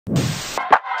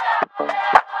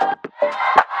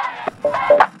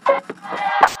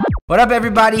What up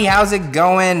everybody, how's it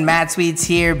going? Matt Sweets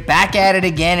here, back at it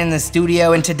again in the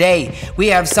studio, and today we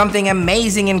have something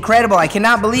amazing, incredible. I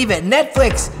cannot believe it.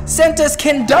 Netflix sent us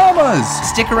Kendamas.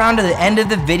 Stick around to the end of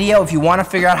the video if you want to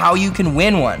figure out how you can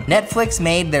win one. Netflix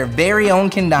made their very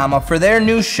own Kendama for their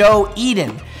new show,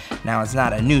 Eden. Now it's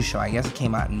not a new show, I guess it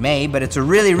came out in May, but it's a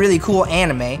really, really cool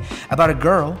anime about a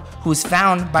girl who was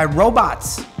found by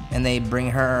robots. And they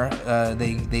bring her,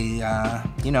 they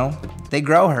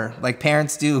grow her like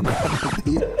parents do.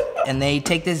 And they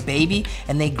take this baby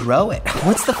and they grow it.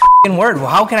 What's the f***ing word? Well,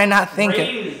 how can I not think of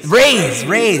raise?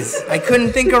 I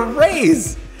couldn't think of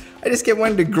raise. I just kept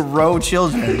wanting to grow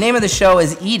children. The name of the show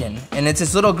is Eden, and it's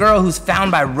this little girl who's found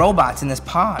by robots in this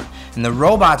pod. And the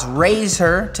robots raise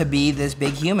her to be this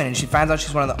big human, and she finds out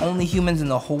she's one of the only humans in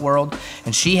the whole world,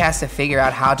 and she has to figure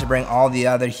out how to bring all the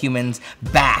other humans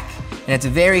back. And it's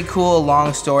a very cool,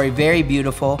 long story, very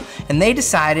beautiful, and they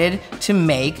decided to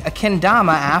make a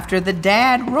Kendama after the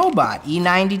dad robot,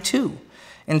 E92.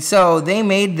 And so they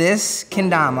made this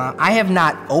Kendama. I have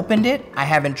not opened it. I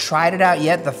haven't tried it out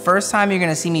yet. The first time you're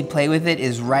gonna see me play with it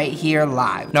is right here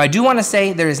live. Now I do wanna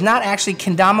say there is not actually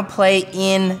Kendama play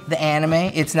in the anime.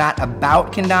 It's not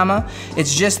about Kendama.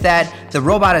 It's just that the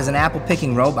robot is an apple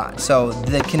picking robot. So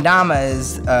the Kendama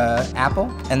is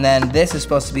apple, and then this is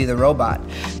supposed to be the robot.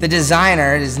 The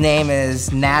designer, his name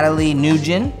is Natalie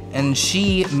Nugent, and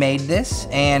she made this,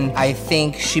 and I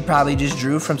think she probably just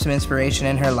drew from some inspiration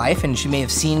in her life, and she may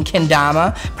have seen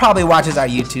Kendama, probably watches our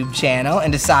YouTube channel,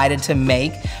 and decided to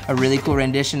make a really cool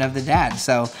rendition of the dad.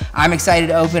 So I'm excited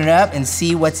to open it up and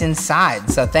see what's inside.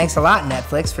 So thanks a lot,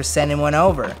 Netflix, for sending one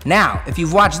over. Now, if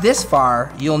you've watched this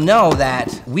far, you'll know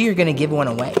that we are gonna give one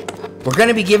away. We're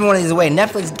gonna be giving one of these away.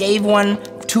 Netflix gave one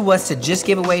to us to just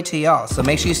give away to y'all. So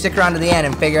make sure you stick around to the end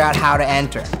and figure out how to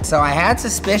enter. So I had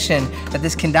suspicion that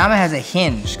this Kendama has a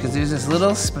hinge because there's this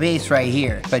little space right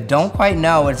here, but don't quite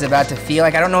know what it's about to feel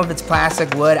like. I don't know if it's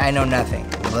plastic, wood, I know nothing.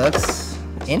 Looks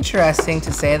interesting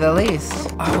to say the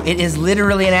least. Oh, it is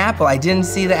literally an apple. I didn't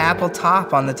see the apple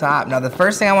top on the top. Now the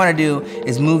first thing I wanna do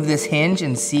is move this hinge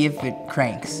and see if it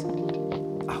cranks.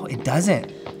 Oh, it doesn't.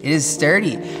 It is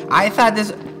sturdy. I thought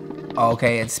this,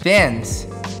 okay, it spins.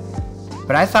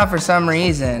 But I thought for some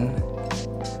reason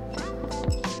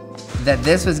that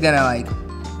this was gonna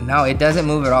no, it doesn't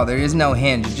move at all. There is no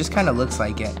hinge, it just kind of looks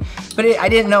like it. But I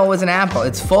didn't know it was an apple.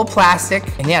 It's full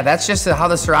plastic, and yeah, that's just how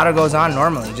the serrato goes on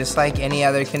normally, just like any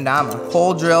other Kendama.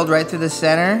 Hole drilled right through the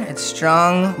center. It's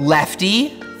strung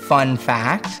lefty, fun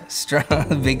fact.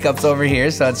 Strung, big cup's over here,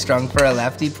 so it's strung for a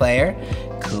lefty player.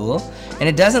 Cool. And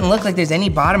it doesn't look like there's any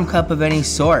bottom cup of any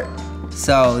sort.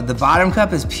 So the bottom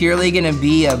cup is purely gonna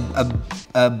be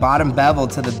a bottom bevel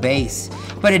to the base.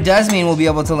 But it does mean we'll be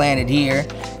able to land it here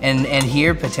and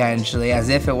here potentially, as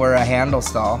if it were a handle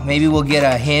stall. Maybe we'll get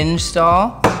a hinge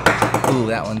stall. Ooh,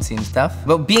 that one seems tough.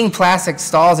 But being plastic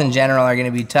stalls in general are gonna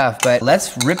be tough. But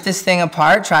let's rip this thing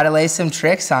apart, try to lay some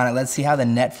tricks on it. Let's see how the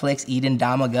Netflix Eden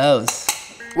Dama goes.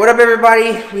 What up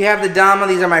everybody? We have the Dama.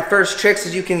 These are my first tricks.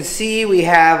 As you can see, we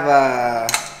have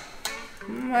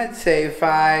I'd say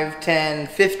 5, 10,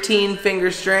 15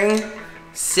 finger string.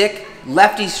 Sick,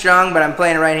 lefty strung, but I'm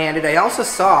playing it right-handed. I also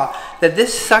saw that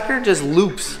this sucker just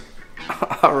loops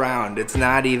around. It's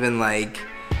not even like,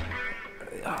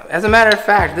 as a matter of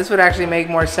fact, this would actually make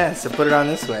more sense to put it on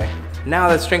this way. Now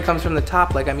the string comes from the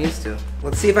top like I'm used to.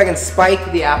 Let's see if I can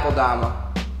spike the apple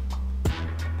Dama.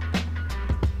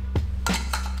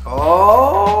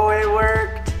 Oh, it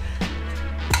worked.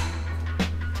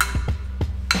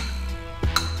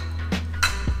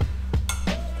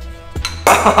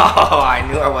 Oh, I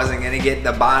knew I wasn't gonna get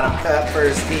the bottom cut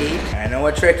first tee. I know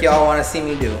what trick y'all wanna see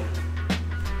me do.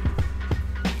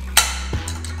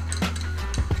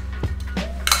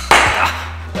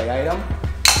 Play item.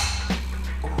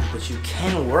 Oh, but you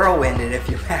can whirlwind it if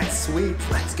you're Matt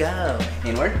Sweets. Let's go.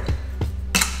 Inward.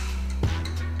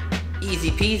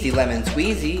 Easy peasy, lemon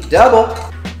squeezy. Double.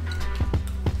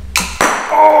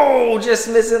 Oh, just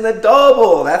missing the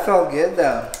double. That felt good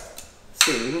though. Let's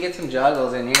see, we can get some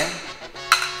juggles in here.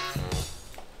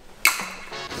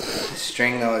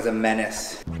 String though is a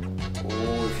menace.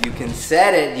 Oh, if you can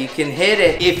set it, you can hit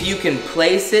it. If you can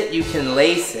place it, you can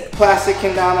lace it. Plastic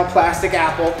Kendama, plastic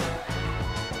apple.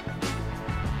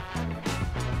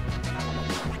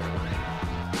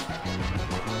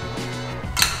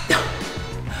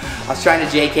 I was trying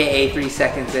to JKA 3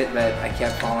 seconds it, but I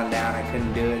kept falling down. I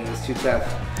couldn't do it, it was too tough.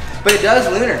 But it does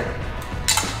lunar.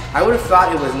 I would have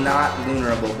thought it was not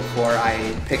lunarable before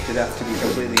I picked it up, to be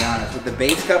completely honest. With the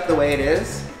base cup the way it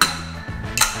is,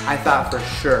 I thought for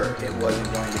sure it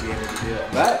wasn't going to be able to do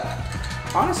it. But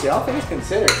honestly, all things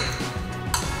considered,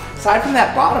 aside from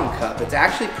that bottom cup, it's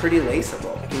actually pretty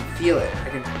laceable. I can feel it.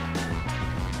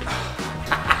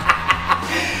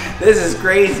 This is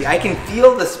crazy. I can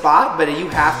feel the spot, but you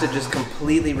have to just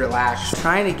completely relax.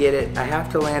 Trying to get it, I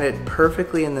have to land it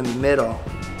perfectly in the middle.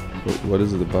 What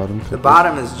is it, the bottom cup? The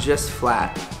bottom is just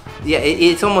flat. Yeah,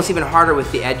 it's almost even harder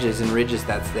with the edges and ridges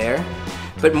that's there.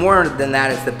 But more than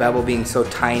that, it's the bevel being so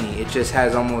tiny. It just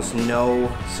has almost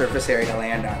no surface area to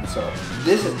land on. So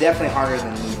this is definitely harder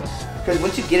than needle. Because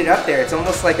once you get it up there, it's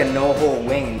almost like a no-hole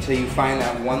wing until you find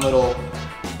that one little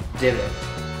divot.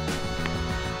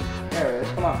 There it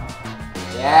is, come on.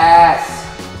 Yes!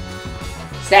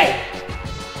 Stay!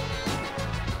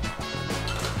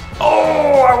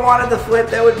 Oh, I wanted the flip,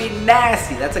 that would be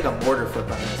nasty. That's like a border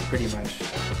flip on this, pretty much.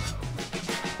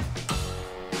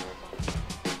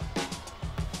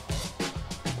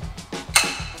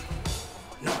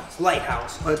 No, it's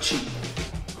lighthouse, let's cheat.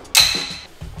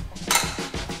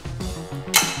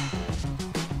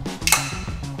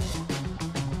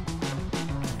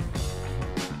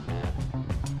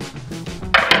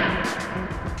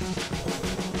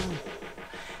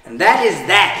 And that is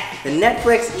that. The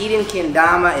Netflix Eden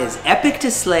Kendama is epic to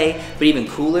slay, but even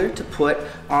cooler to put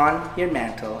on your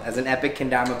mantle as an epic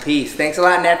Kendama piece. Thanks a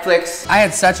lot, Netflix. I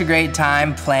had such a great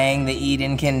time playing the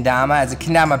Eden Kendama. As a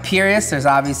Kendama purist, there's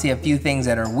obviously a few things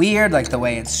that are weird, like the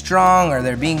way it's strong or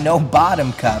there being no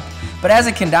bottom cup. But as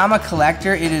a Kendama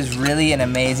collector, it is really an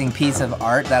amazing piece of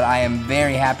art that I am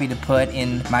very happy to put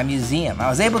in my museum. I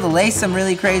was able to lay some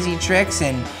really crazy tricks,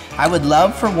 and I would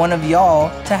love for one of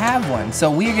y'all to have one. So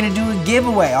we are gonna do a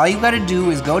giveaway. All you gotta do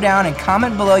is go down and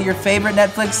comment below your favorite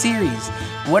Netflix series.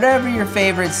 Whatever your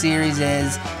favorite series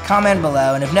is, comment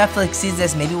below. And if Netflix sees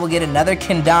this, maybe we'll get another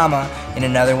Kendama in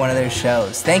another one of their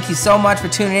shows. Thank you so much for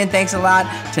tuning in. Thanks a lot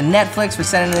to Netflix for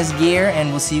sending this gear, and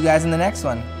we'll see you guys in the next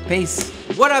one. Peace.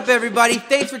 What up, everybody?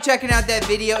 Thanks for checking out that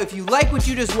video. If you like what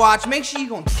you just watched, make sure you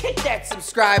go hit that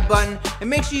subscribe button, and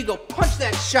make sure you go punch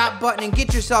that shop button and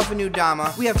get yourself a new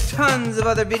Dama. We have tons of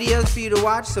other videos for you to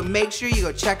watch, so make sure you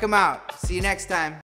go check them out. See you next time.